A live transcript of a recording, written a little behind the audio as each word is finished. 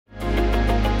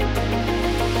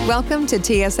Welcome to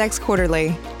TSX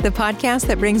Quarterly, the podcast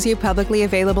that brings you publicly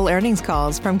available earnings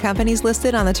calls from companies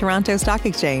listed on the Toronto Stock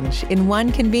Exchange in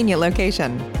one convenient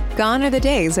location. Gone are the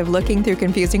days of looking through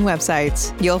confusing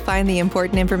websites. You'll find the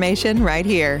important information right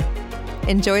here.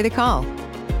 Enjoy the call.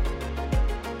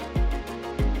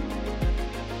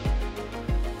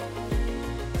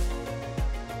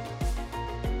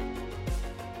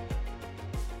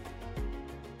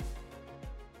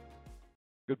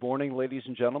 Good morning, ladies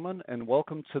and gentlemen, and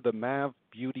welcome to the MAV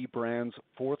Beauty Brands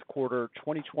fourth quarter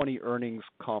 2020 earnings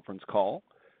conference call.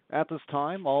 At this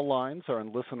time, all lines are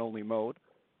in listen-only mode.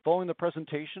 Following the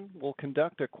presentation, we'll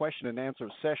conduct a question and answer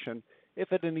session.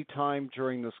 If at any time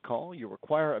during this call you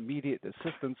require immediate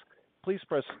assistance, please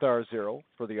press star zero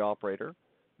for the operator.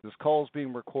 This call is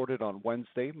being recorded on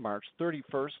Wednesday, March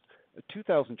 31st,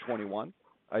 2021.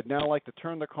 I'd now like to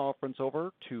turn the conference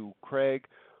over to Craig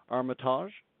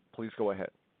Armitage. Please go ahead.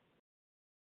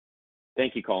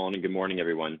 Thank you, Colin, and good morning,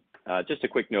 everyone. Just a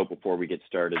quick note before we get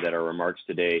started that our remarks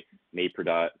today may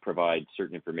provide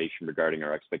certain information regarding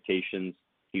our expectations,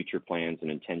 future plans,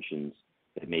 and intentions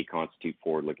that may constitute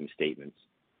forward-looking statements.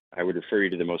 I would refer you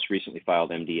to the most recently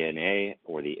filed MD&A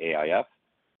or the AIF,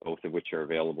 both of which are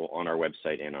available on our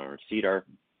website and on our SEDAR.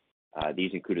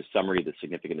 These include a summary of the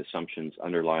significant assumptions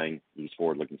underlying these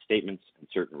forward-looking statements and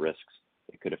certain risks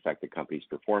that could affect the company's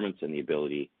performance and the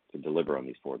ability to deliver on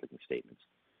these forward-looking statements.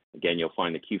 Again, you'll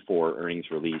find the Q4 earnings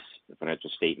release, the financial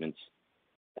statements,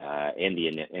 and the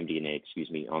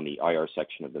MD&A, on the IR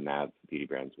section of the MAV Beauty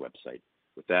Brands website.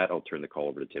 With that, I'll turn the call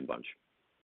over to Tim Bunch.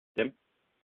 Tim?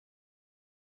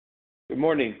 Good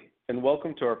morning, and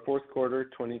welcome to our fourth quarter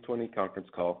 2020 conference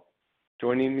call.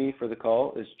 Joining me for the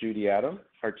call is Judy Adam,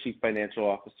 our Chief Financial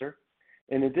Officer.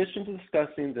 In addition to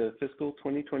discussing the fiscal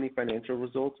 2020 financial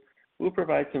results, we'll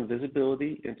provide some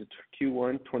visibility into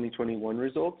Q1 2021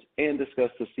 results and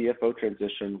discuss the CFO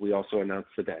transition we also announced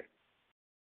today.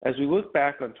 As we look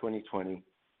back on 2020,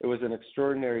 it was an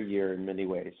extraordinary year in many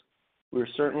ways. We were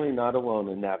certainly not alone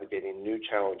in navigating new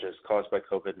challenges caused by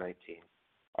COVID-19.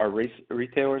 Our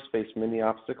retailers faced many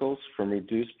obstacles, from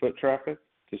reduced foot traffic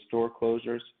to store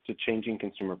closures to changing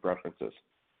consumer preferences.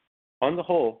 On the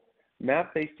whole, MAV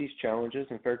faced these challenges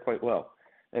and fared quite well,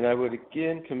 and I would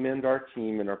again commend our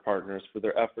team and our partners for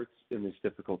their efforts in these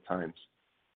difficult times.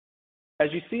 As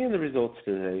you see in the results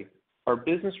today, our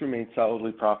business remained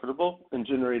solidly profitable and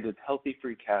generated healthy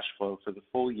free cash flow for the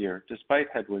full year despite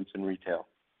headwinds in retail.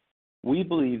 We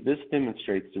believe this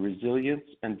demonstrates the resilience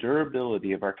and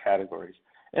durability of our categories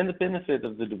and the benefit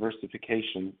of the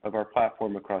diversification of our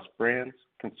platform across brands,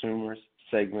 consumers,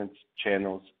 segments,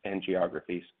 channels, and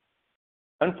geographies.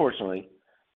 Unfortunately,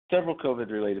 several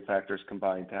COVID-related factors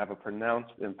combined to have a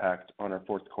pronounced impact on our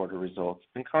fourth quarter results,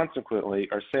 and consequently,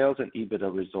 our sales and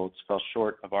EBITDA results fell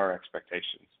short of our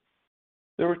expectations.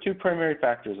 There were two primary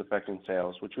factors affecting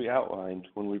sales, which we outlined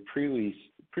when we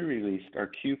pre-released our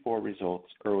Q4 results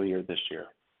earlier this year.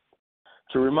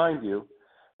 To remind you,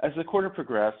 as the quarter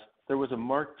progressed, there was a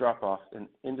marked drop-off in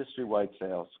industry-wide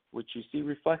sales, which you see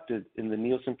reflected in the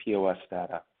Nielsen POS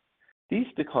data. These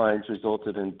declines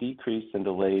resulted in decreased and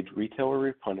delayed retailer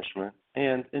replenishment,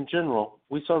 and in general,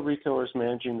 we saw retailers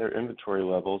managing their inventory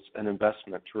levels and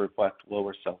investment to reflect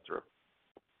lower sell-through.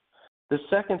 The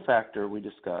second factor we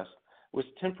discussed was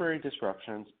temporary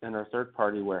disruptions in our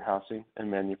third-party warehousing and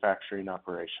manufacturing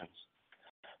operations.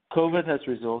 COVID has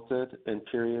resulted in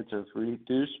periods of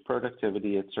reduced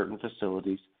productivity at certain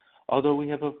facilities, although we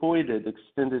have avoided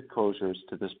extended closures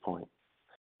to this point.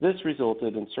 This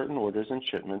resulted in certain orders and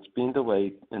shipments being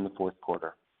delayed in the fourth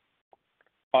quarter.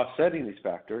 Offsetting these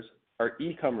factors, our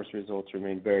e-commerce results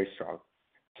remained very strong.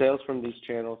 Sales from these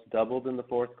channels doubled in the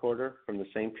fourth quarter from the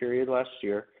same period last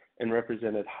year and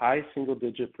represented high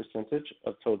single-digit percentage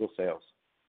of total sales.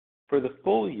 For the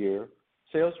full year,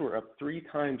 sales were up 3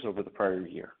 times over the prior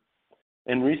year.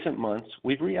 In recent months,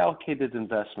 we've reallocated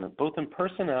investment both in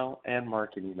personnel and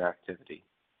marketing activity.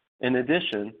 In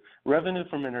addition, revenue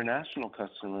from international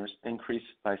customers increased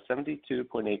by 72.8%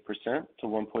 to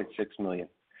 $1.6 million,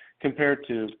 compared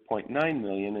to $0.9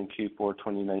 million in Q4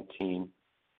 2019.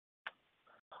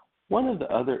 One of the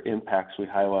other impacts we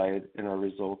highlighted in our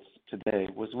results today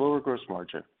was lower gross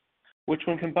margin, which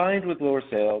when combined with lower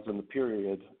sales in the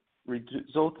period,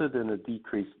 resulted in a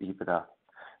decreased EBITDA.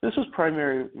 This was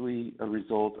primarily a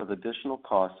result of additional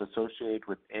costs associated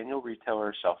with annual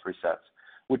retailer shelf resets,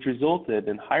 which resulted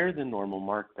in higher than normal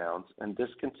markdowns and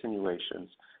discontinuations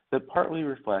that partly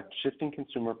reflect shifting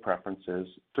consumer preferences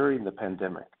during the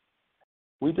pandemic.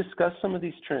 We discussed some of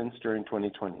these trends during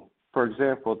 2020. For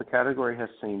example, the category has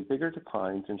seen bigger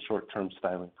declines in short-term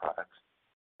styling products.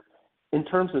 In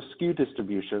terms of SKU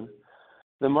distribution,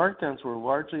 The markdowns were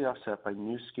largely offset by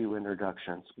new SKU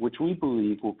introductions, which we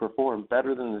believe will perform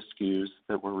better than the SKUs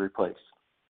that were replaced.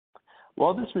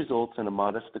 While this results in a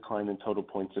modest decline in total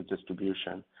points of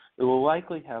distribution, it will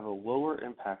likely have a lower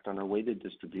impact on our weighted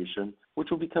distribution, which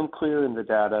will become clear in the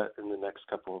data in the next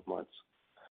couple of months.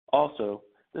 Also,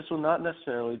 this will not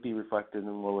necessarily be reflected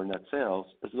in lower net sales,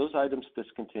 as those items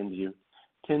discontinued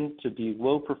tend to be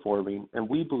low performing, and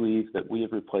we believe that we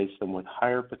have replaced them with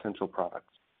higher potential products.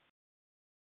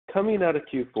 Coming out of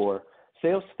Q4,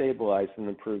 sales stabilized and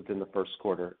improved in the first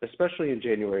quarter, especially in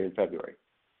January and February.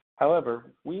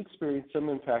 However, we experienced some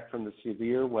impact from the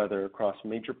severe weather across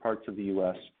major parts of the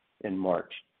U.S. in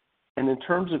March. And in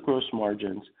terms of gross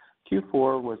margins,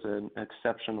 Q4 was an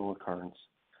exceptional occurrence.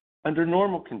 Under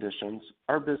normal conditions,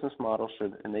 our business model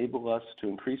should enable us to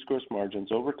increase gross margins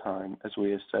over time, as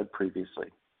we have said previously.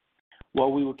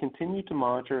 While we will continue to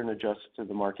monitor and adjust to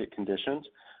the market conditions,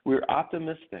 we are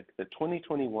optimistic that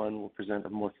 2021 will present a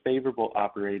more favorable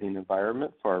operating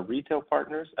environment for our retail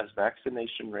partners as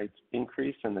vaccination rates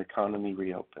increase and the economy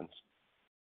reopens.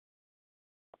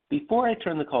 Before I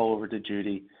turn the call over to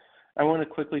Judy, I want to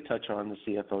quickly touch on the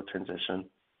CFO transition.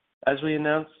 As we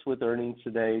announced with earnings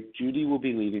today, Judy will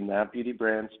be leaving MAV Beauty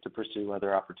Brands to pursue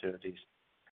other opportunities.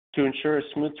 To ensure a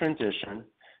smooth transition,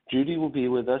 Judy will be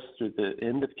with us through the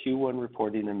end of Q1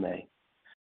 reporting in May.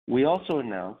 We also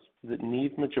announced that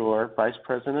Niamh Major, Vice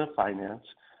President of Finance,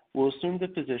 will assume the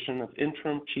position of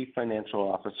Interim Chief Financial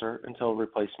Officer until a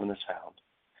replacement is found.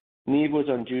 Niamh was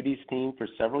on Judy's team for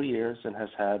several years and has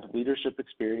had leadership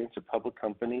experience at public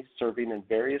companies serving in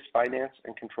various finance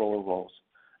and controller roles.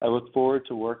 I look forward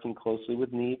to working closely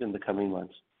with Niamh in the coming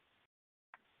months.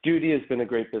 Judy has been a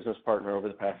great business partner over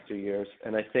the past 2 years,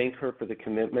 and I thank her for the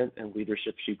commitment and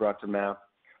leadership she brought to MAV.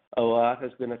 A lot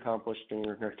has been accomplished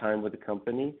during her time with the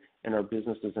company, and our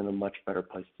business is in a much better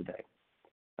place today.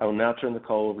 I will now turn the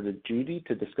call over to Judy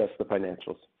to discuss the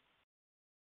financials.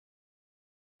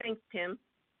 Thanks, Tim.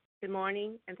 Good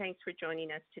morning, and thanks for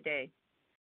joining us today.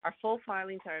 Our full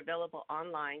filings are available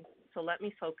online, so let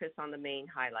me focus on the main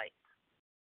highlights.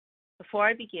 Before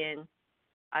I begin,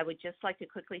 I would just like to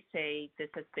quickly say this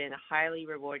has been a highly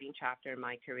rewarding chapter in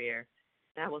my career,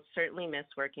 and I will certainly miss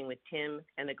working with Tim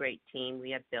and the great team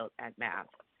we have built at MAV.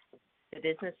 The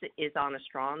business is on a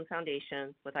strong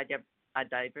foundation with a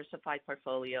diversified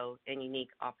portfolio and unique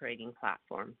operating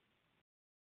platform.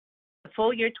 The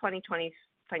full year 2020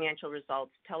 financial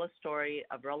results tell a story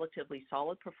of relatively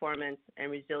solid performance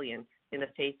and resilience in the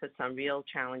face of some real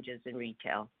challenges in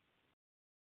retail.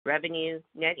 Revenue,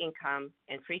 net income,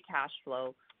 and free cash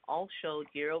flow all showed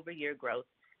year-over-year growth,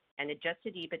 and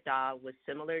adjusted EBITDA was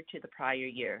similar to the prior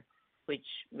year, which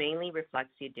mainly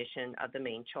reflects the addition of the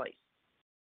Main Choice.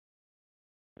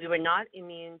 We were not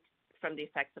immune from the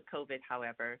effects of COVID,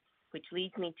 however, which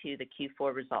leads me to the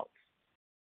Q4 results.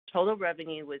 Total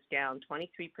revenue was down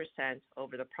 23%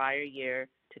 over the prior year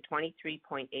to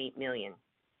 $23.8 million,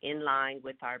 in line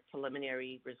with our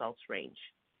preliminary results range.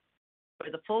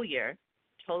 For the full year,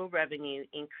 total revenue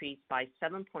increased by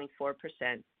 7.4%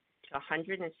 to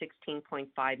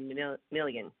 $116.5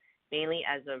 million, mainly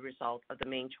as a result of the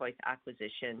Main Choice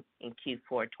acquisition in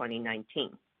Q4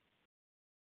 2019.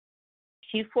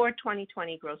 Q4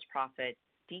 2020 gross profit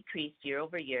decreased year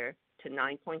over year to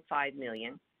 $9.5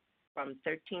 million from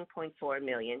 $13.4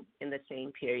 million in the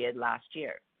same period last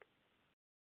year.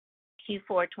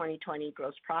 Q4 2020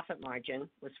 gross profit margin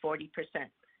was 40%,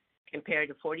 compared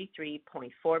to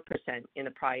 43.4% in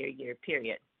the prior year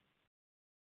period.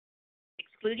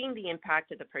 Excluding the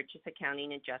impact of the purchase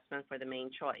accounting adjustment for the Main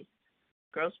Choice,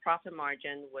 gross profit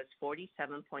margin was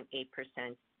 47.8%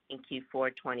 in Q4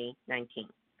 2019.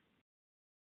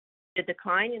 The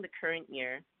decline in the current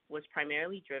year was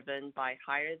primarily driven by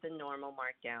higher than normal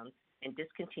markdowns and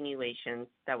discontinuations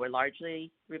that were largely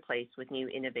replaced with new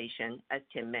innovation, as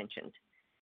Tim mentioned.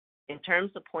 In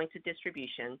terms of points of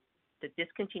distribution, the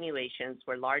discontinuations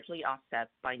were largely offset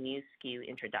by new SKU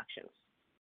introductions.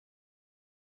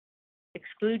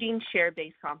 Excluding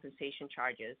share-based compensation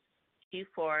charges,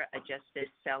 Q4 adjusted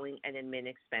selling and admin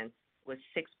expense was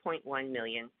 $6.1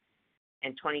 million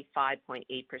and 25.8%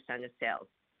 of sales,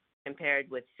 compared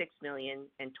with $6 million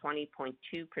and 20.2%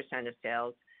 of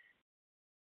sales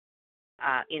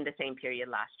in the same period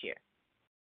last year.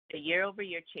 The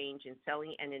year-over-year change in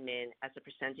selling and admin as a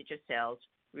percentage of sales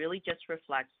really just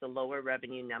reflects the lower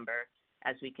revenue number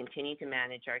as we continue to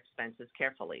manage our expenses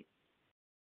carefully.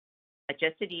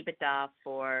 Adjusted EBITDA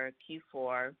for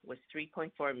Q4 was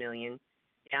 $3.4 million,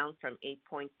 down from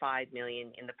 $8.5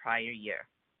 million in the prior year.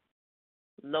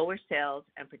 Lower sales,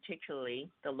 and particularly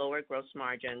the lower gross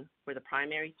margin, were the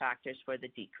primary factors for the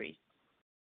decrease.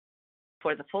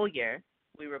 For the full year,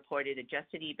 we reported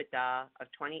adjusted EBITDA of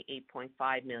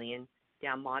 $28.5 million,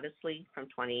 down modestly from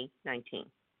 2019.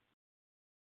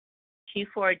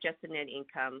 Q4 adjusted net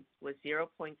income was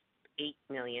 $0.8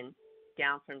 million,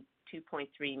 down from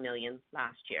 $2.3 million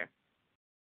last year.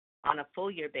 On a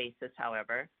full year basis,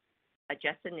 however,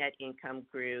 adjusted net income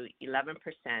grew 11%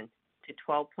 to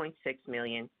 $12.6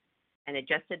 million, and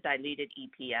adjusted diluted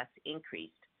EPS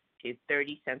increased to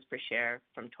 30 cents per share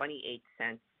from 28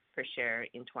 cents per share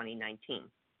in 2019.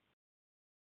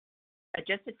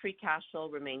 Adjusted free cash flow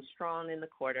remained strong in the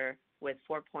quarter with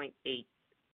 $4.8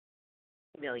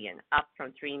 million, up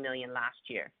from $3 million last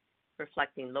year,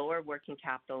 reflecting lower working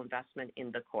capital investment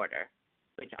in the quarter,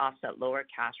 which offset lower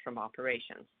cash from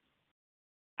operations.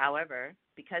 However,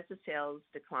 because the sales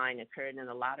decline occurred in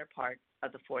the latter part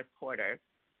of the fourth quarter,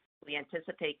 we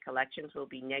anticipate collections will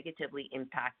be negatively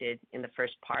impacted in the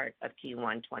first part of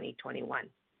Q1 2021.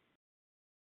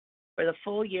 For the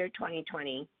full year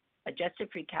 2020, adjusted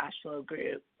free cash flow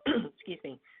grew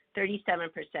 37%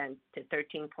 to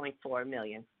 $13.4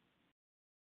 million.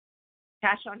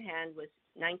 Cash on hand was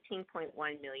 $19.1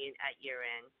 million at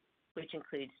year-end, which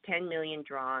includes $10 million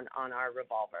drawn on our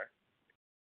revolver.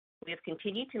 We have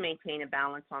continued to maintain a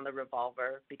balance on the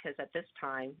revolver because at this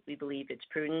time, we believe it's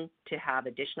prudent to have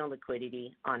additional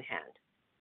liquidity on hand.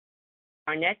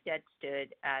 Our net debt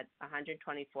stood at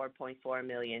 $124.4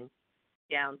 million,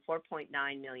 down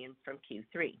 $4.9 million from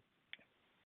Q3.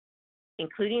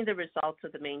 Including the results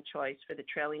of the main choice for the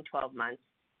trailing 12 months,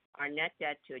 our net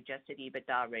debt to adjusted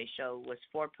EBITDA ratio was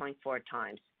 4.4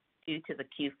 times due to the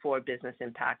Q4 business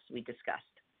impacts we discussed.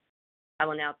 I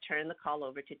will now turn the call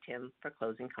over to Tim for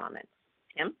closing comments.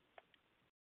 Tim?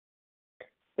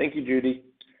 Thank you, Judy.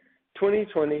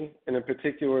 2020, and in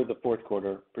particular the fourth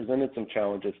quarter, presented some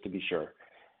challenges to be sure.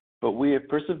 But we have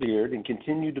persevered and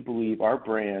continue to believe our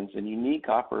brands and unique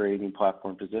operating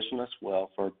platform position us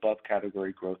well for above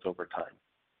category growth over time.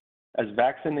 As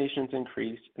vaccinations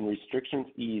increase and restrictions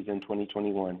ease in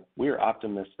 2021, we are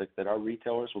optimistic that our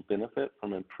retailers will benefit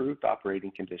from improved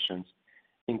operating conditions,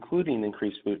 including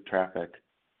increased foot traffic,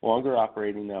 longer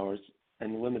operating hours,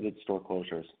 and limited store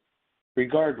closures.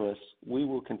 Regardless, we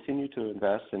will continue to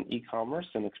invest in e-commerce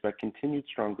and expect continued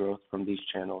strong growth from these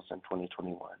channels in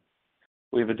 2021.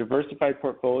 We have a diversified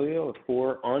portfolio of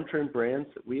 4 on-trend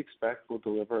brands that we expect will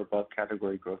deliver above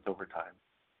category growth over time.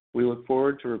 We look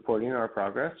forward to reporting our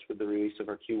progress with the release of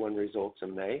our Q1 results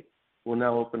in May. We'll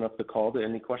now open up the call to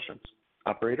any questions.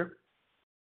 Operator?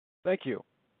 Thank you.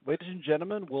 Ladies and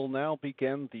gentlemen, we'll now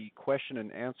begin the question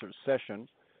and answer session.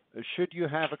 Should you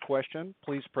have a question,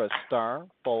 please press star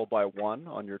followed by 1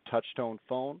 on your touch-tone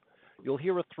phone. You'll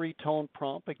hear a 3-tone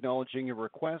prompt acknowledging your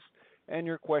request, and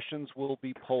your questions will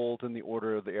be polled in the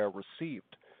order they are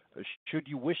received. Should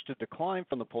you wish to decline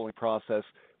from the polling process,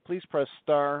 please press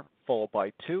star followed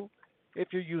by 2.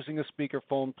 If you're using a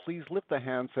speakerphone, please lift the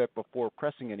handset before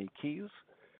pressing any keys.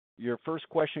 Your first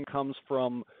question comes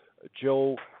from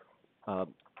Joe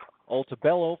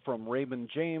Altobello from Raymond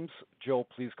James. Joe,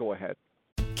 please go ahead.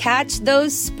 Catch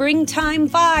those springtime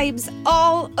vibes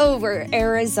all over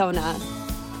Arizona.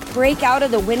 Break out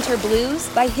of the winter blues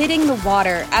by hitting the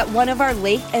water at one of our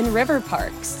lake and river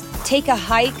parks. Take a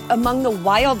hike among the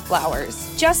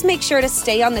wildflowers. Just make sure to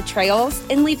stay on the trails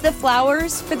and leave the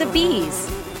flowers for the bees.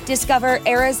 Discover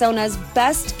Arizona's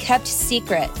best kept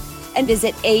secret and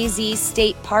visit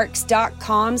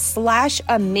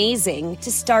azstateparks.com/amazing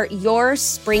to start your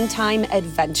springtime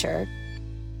adventure.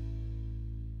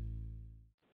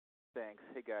 Thanks.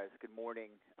 Hey guys, good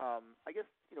morning. I guess,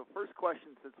 first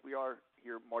question, since we are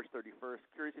here March 31st,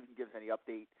 curious if you can give us any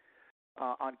update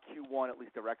on Q1, at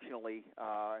least directionally,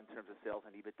 in terms of sales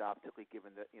and EBITDA, particularly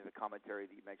given the commentary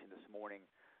that you mentioned this morning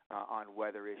on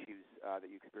weather issues that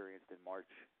you experienced in March.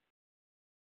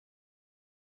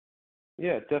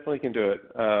 Yeah, definitely can do it.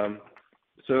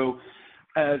 So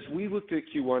as we looked at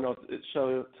Q1, I'll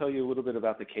tell you a little bit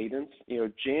about the cadence.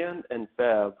 Jan and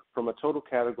Feb, from a total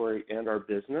category and our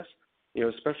business,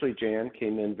 especially Jan,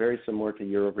 came in very similar to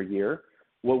year over year.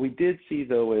 What we did see,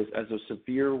 though, is as the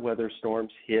severe weather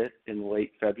storms hit in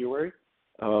late February,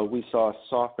 we saw a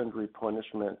softened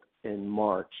replenishment in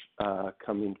March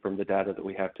coming from the data that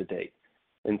we have to date.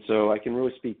 And so I can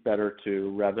really speak better to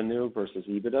revenue versus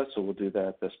EBITDA, so we'll do that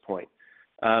at this point.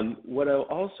 What I'll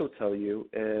also tell you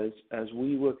is as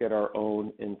we look at our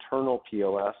own internal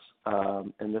POS,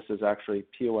 and this is actually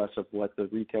POS of what the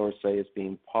retailers say is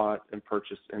being bought and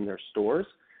purchased in their stores,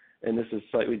 and this is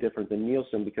slightly different than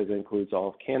Nielsen because it includes all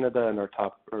of Canada and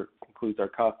includes our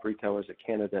top retailers at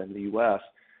Canada and the U.S.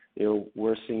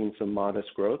 We're seeing some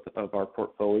modest growth of our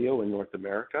portfolio in North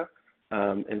America.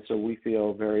 And so we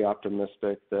feel very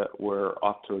optimistic that we're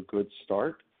off to a good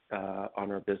start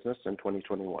on our business in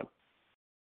 2021.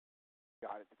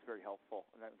 Got it. That's very helpful.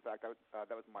 And in fact,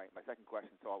 that was my second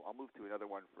question, so I'll move to another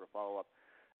one for a follow-up.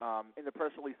 In the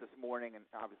press release this morning, and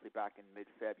obviously back in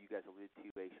mid-Feb, you guys alluded to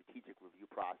a strategic review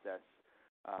process,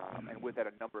 and with that,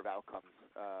 a number of outcomes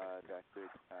that could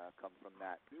come from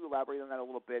that. Can you elaborate on that a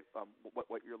little bit,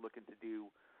 what you're looking to do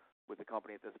with the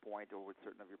company at this point or with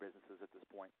certain of your businesses at this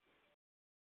point?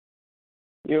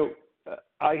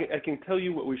 I can tell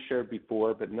you what we shared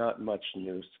before, but not much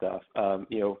new stuff.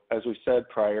 As we said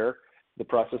prior, the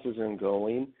process is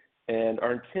ongoing, and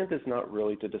our intent is not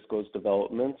really to disclose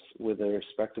developments with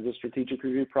respect to the strategic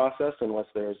review process unless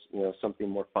there's something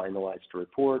more finalized to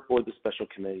report or the special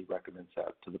committee recommends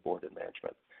that to the board and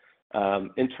management.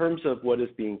 In terms of what is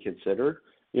being considered,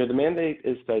 the mandate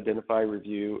is to identify,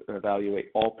 review, and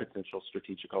evaluate all potential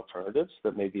strategic alternatives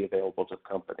that may be available to the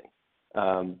company.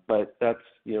 But that's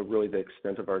really the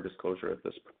extent of our disclosure at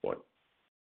this point.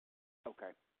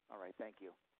 Okay. All right. Thank you.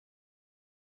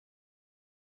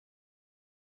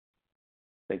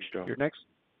 Thanks, Joe.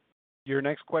 Your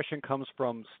next question comes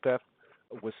from Steph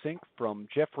Wissink from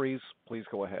Jefferies. Please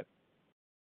go ahead.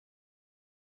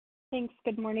 Thanks.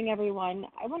 Good morning, everyone.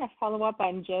 I want to follow up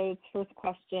on Joe's first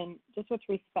question, just with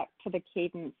respect to the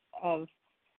cadence of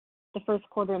the first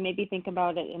quarter, and maybe think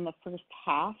about it in the first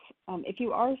half. If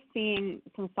you are seeing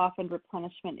some softened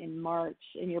replenishment in March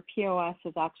and your POS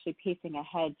is actually pacing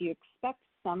ahead, do you expect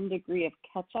some degree of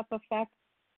catch-up effect?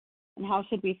 And how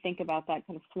should we think about that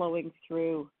kind of flowing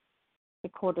through the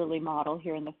quarterly model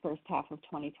here in the first half of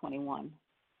 2021?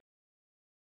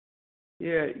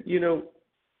 Yeah,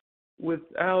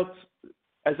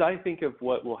 as I think of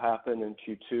what will happen in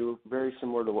Q2, very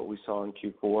similar to what we saw in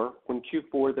Q4. When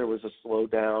Q4 there was a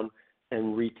slowdown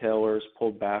and retailers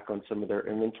pulled back on some of their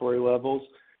inventory levels,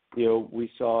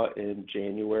 we saw in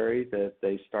January that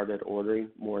they started ordering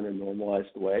more in a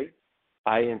normalized way.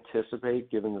 I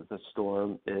anticipate, given that the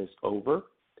storm is over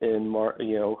and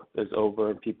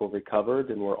people recovered,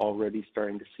 and we're already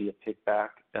starting to see a pickback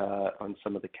on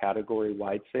some of the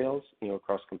category-wide sales,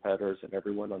 across competitors and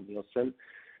everyone on Nielsen,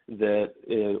 that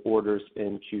orders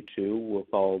in Q2 will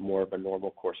follow more of a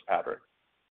normal course pattern.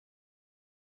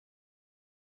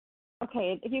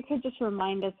 Okay, if you could just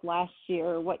remind us last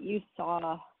year what you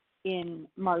saw in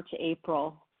March,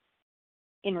 April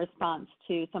in response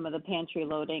to some of the pantry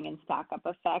loading and stock-up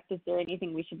effect. Is there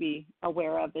anything we should be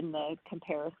aware of in the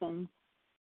comparisons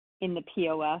in the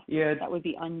POS that would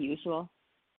be unusual?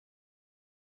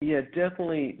 Yeah,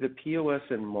 definitely the POS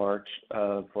in March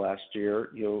of last year,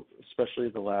 especially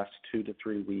the last 2 to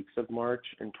 3 weeks of March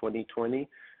in 2020,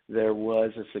 there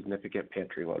was a significant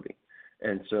pantry loading.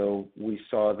 And so we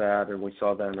saw that, and we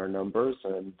saw that in our numbers,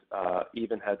 and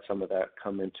even had some of that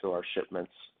come into our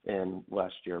shipments in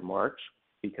last year, March,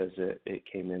 because it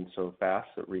came in so fast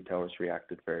that retailers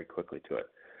reacted very quickly to it.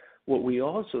 What we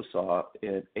also saw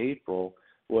in April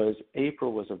was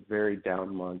a very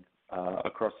down month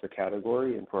across the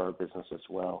category and for our business as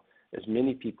well, as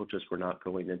many people just were not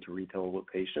going into retail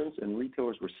locations, and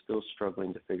retailers were still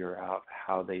struggling to figure out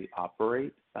how they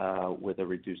operate with a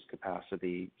reduced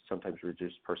capacity, sometimes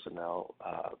reduced personnel,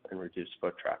 and reduced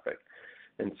foot traffic.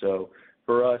 And so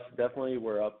for us, definitely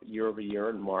we're up year over year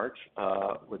in March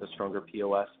with a stronger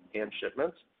POS and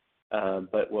shipments.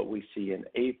 But what we see in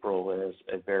April is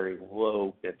a very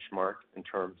low benchmark in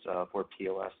terms of where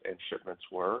POS and shipments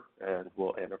were, and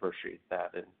we'll anniversary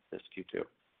that in this Q2.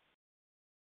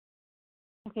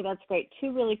 Okay, that's great.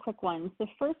 2 really quick ones. The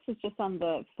first is just on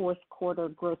the fourth quarter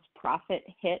gross profit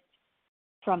hit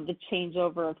from the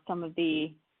changeover of some of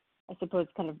the, I suppose,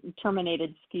 kind of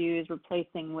terminated SKUs,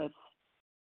 replacing with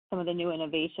some of the new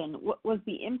innovation. What was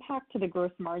the impact to the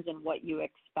gross margin what you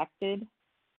expected,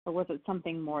 or was it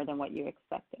something more than what you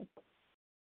expected?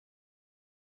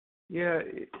 Yeah,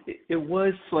 it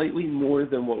was slightly more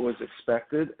than what was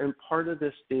expected, and part of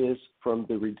this is from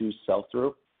the reduced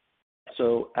sell-through.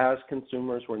 So as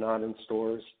consumers were not in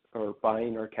stores or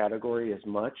buying our category as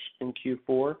much in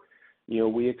Q4,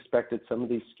 we expected some of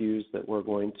these SKUs that were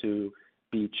going to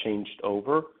be changed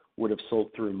over would have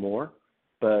sold through more.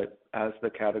 But as the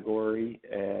category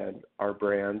and our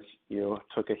brands,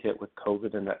 took a hit with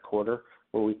COVID in that quarter,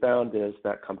 what we found is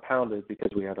that compounded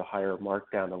because we had a higher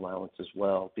markdown allowance as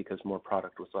well, because more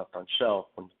product was left on shelf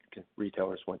when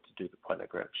retailers went to do the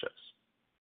planogram shifts.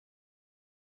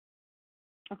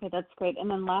 Okay, that's great.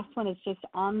 And then last one is just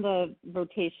on the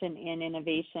rotation in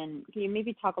innovation. Can you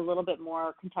maybe talk a little bit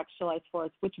more, contextualize for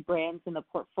us which brands in the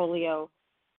portfolio,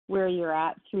 where you're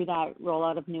at through that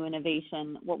rollout of new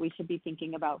innovation, what we should be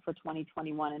thinking about for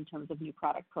 2021 in terms of new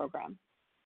product program?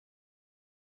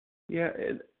 Yeah,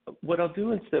 what I'll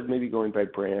do instead of maybe going by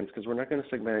brands, because we're not going to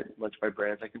segment much by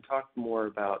brands, I can talk more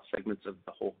about segments of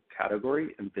the whole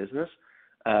category and business.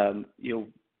 And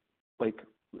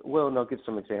I'll give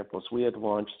some examples. We had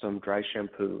launched some dry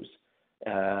shampoos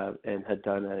and had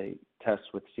done a test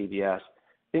with CVS.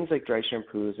 Things like dry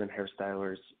shampoos and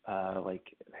hairstylers, like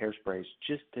hairsprays,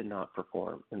 just did not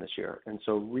perform in this year. And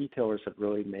so retailers have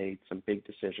really made some big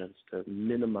decisions to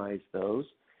minimize those.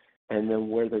 And then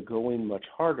where they're going much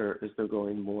harder is they're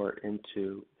going more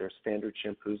into their standard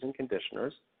shampoos and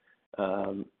conditioners.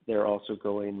 They're also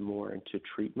going more into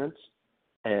treatments,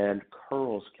 and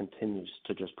curls continues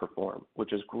to just perform,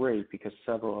 which is great because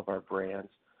several of our brands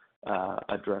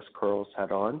address curls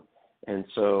head on. And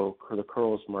so the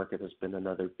curls market has been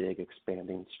another big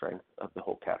expanding strength of the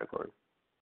whole category.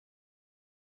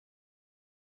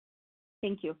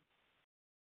 Thank you.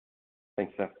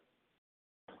 Thanks, Steph.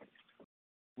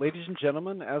 Ladies and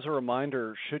gentlemen, as a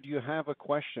reminder, should you have a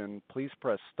question, please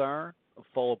press star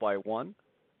followed by 1.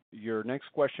 Your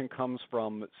next question comes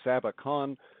from Saba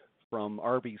Khan from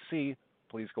RBC.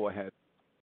 Please go ahead.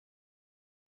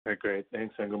 Okay, great.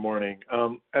 Thanks, and good morning.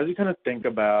 As you kind of think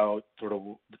about sort of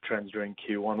the trends during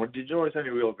Q1, did you notice any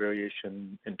real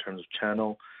variation in terms of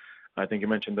channel? I think you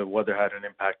mentioned the weather had an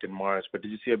impact in March, but did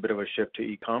you see a bit of a shift to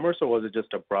e-commerce, or was it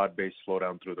just a broad-based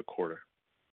slowdown through the quarter?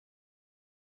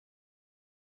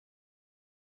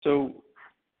 So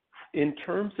in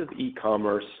terms of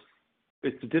e-commerce,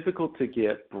 it's difficult to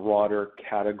get broader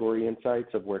category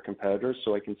insights of where competitors,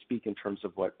 so I can speak in terms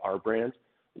of what our brand.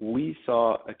 We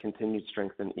saw a continued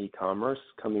strength in e-commerce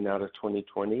coming out of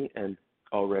 2020 and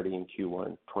already in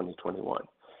Q1 2021.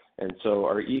 And so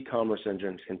our e-commerce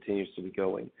engine continues to be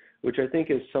going, which I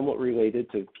think is somewhat related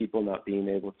to people not being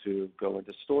able to go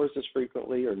into stores as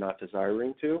frequently or not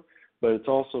desiring to, but it's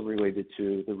also related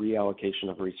to the reallocation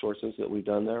of resources that we've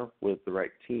done there with the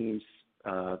right teams,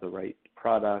 the right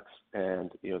products, and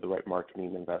the right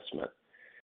marketing investment.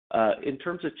 In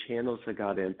terms of channels that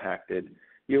got impacted,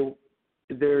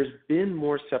 there's been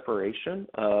more separation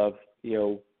of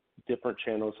different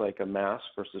channels like a mass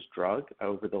versus drug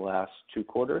over the last 2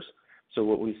 quarters. So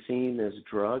what we've seen is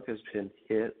drug has been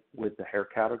hit with the hair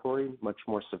category much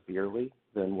more severely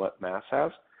than what mass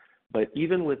has. But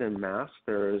even within mass,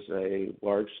 there is a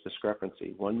large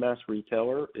discrepancy. One mass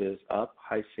retailer is up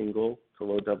high single to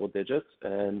low double digits,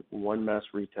 and one mass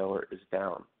retailer is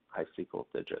down high single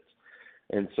digits.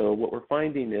 And so what we're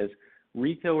finding is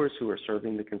retailers who are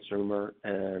serving the consumer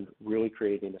and really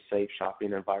creating a safe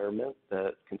shopping environment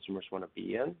that consumers want to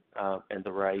be in, and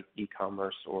the right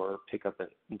e-commerce or pickup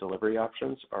and delivery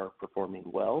options are performing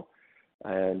well.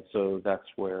 And so that's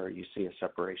where you see a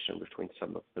separation between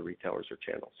some of the retailers or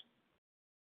channels.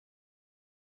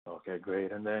 Okay,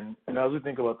 great. And then as we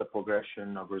think about the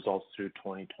progression of results through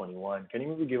 2021, can you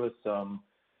maybe give us some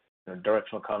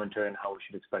directional commentary on how we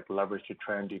should expect leverage to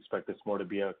trend? Do you expect this more to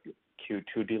be a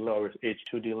Q2 deleverage,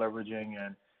 H2 deleveraging,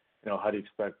 and how do you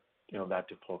expect that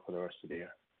to flow for the rest of the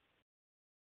year?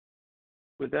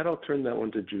 With that, I'll turn that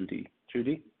one to Judy.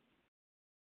 Judy?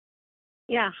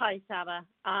 Yeah, hi, Saba.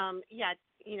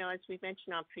 As we've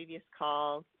mentioned on previous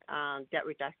calls, debt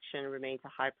reduction remains a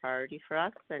high priority for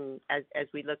us. And as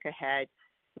we look ahead,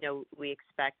 we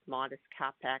expect modest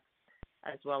CapEx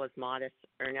as well as modest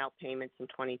earn-out payments in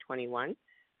 2021.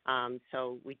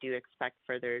 So we do expect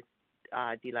further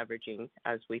deleveraging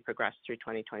as we progress through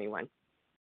 2021.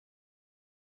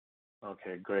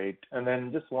 Okay, great. And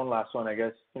then just one last one, I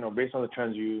guess, based on the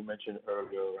trends you mentioned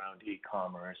earlier around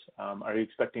e-commerce, are you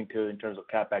expecting to, in terms of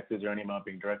CapEx, is there any amount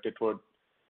being directed toward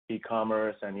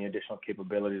e-commerce, any additional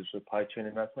capabilities, supply chain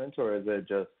investments, or is it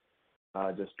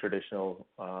just traditional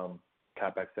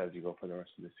CapEx as you go for the rest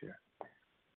of this year?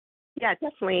 Yeah,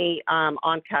 definitely on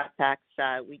CapEx,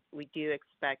 we do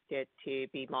expect it to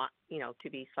be to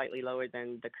be slightly lower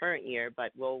than the current year,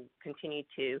 but we'll continue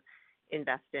to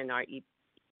invest in our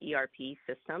ERP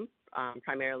system,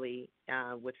 primarily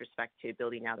with respect to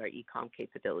building out our e-com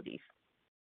capabilities.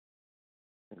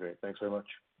 Great, thanks very much.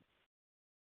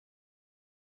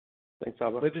 Thanks,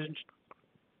 Saba.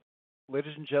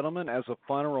 Ladies and gentlemen, as a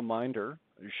final reminder,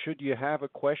 should you have a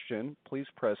question, please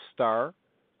press star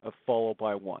followed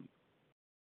by 1.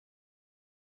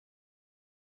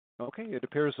 Okay, it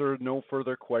appears there are no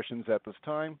further questions at this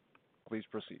time. Please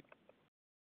proceed.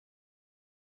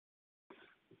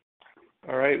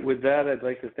 All right, with that, I'd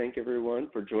like to thank everyone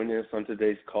for joining us on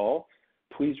today's call.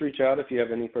 Please reach out if you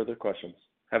have any further questions.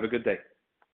 Have a good day.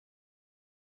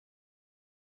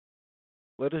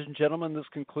 Ladies and gentlemen, this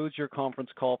concludes your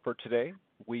conference call for today.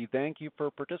 We thank you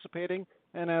for participating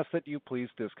and ask that you please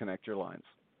disconnect your lines.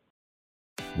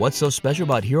 What's so special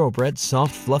about Hero Bread's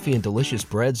soft, fluffy, and delicious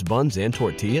breads, buns, and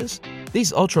tortillas?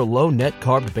 These ultra-low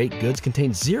net-carb baked goods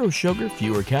contain zero sugar,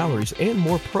 fewer calories, and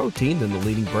more protein than the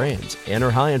leading brands, and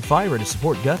are high in fiber to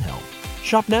support gut health.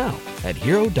 Shop now at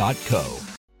hero.co.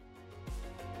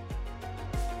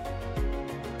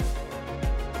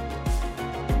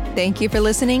 Thank you for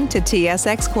listening to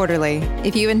TSX Quarterly.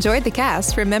 If you enjoyed the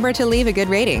cast, remember to leave a good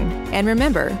rating. And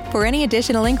remember, for any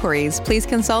additional inquiries, please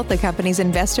consult the company's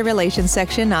investor relations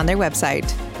section on their website.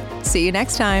 See you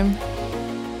next time.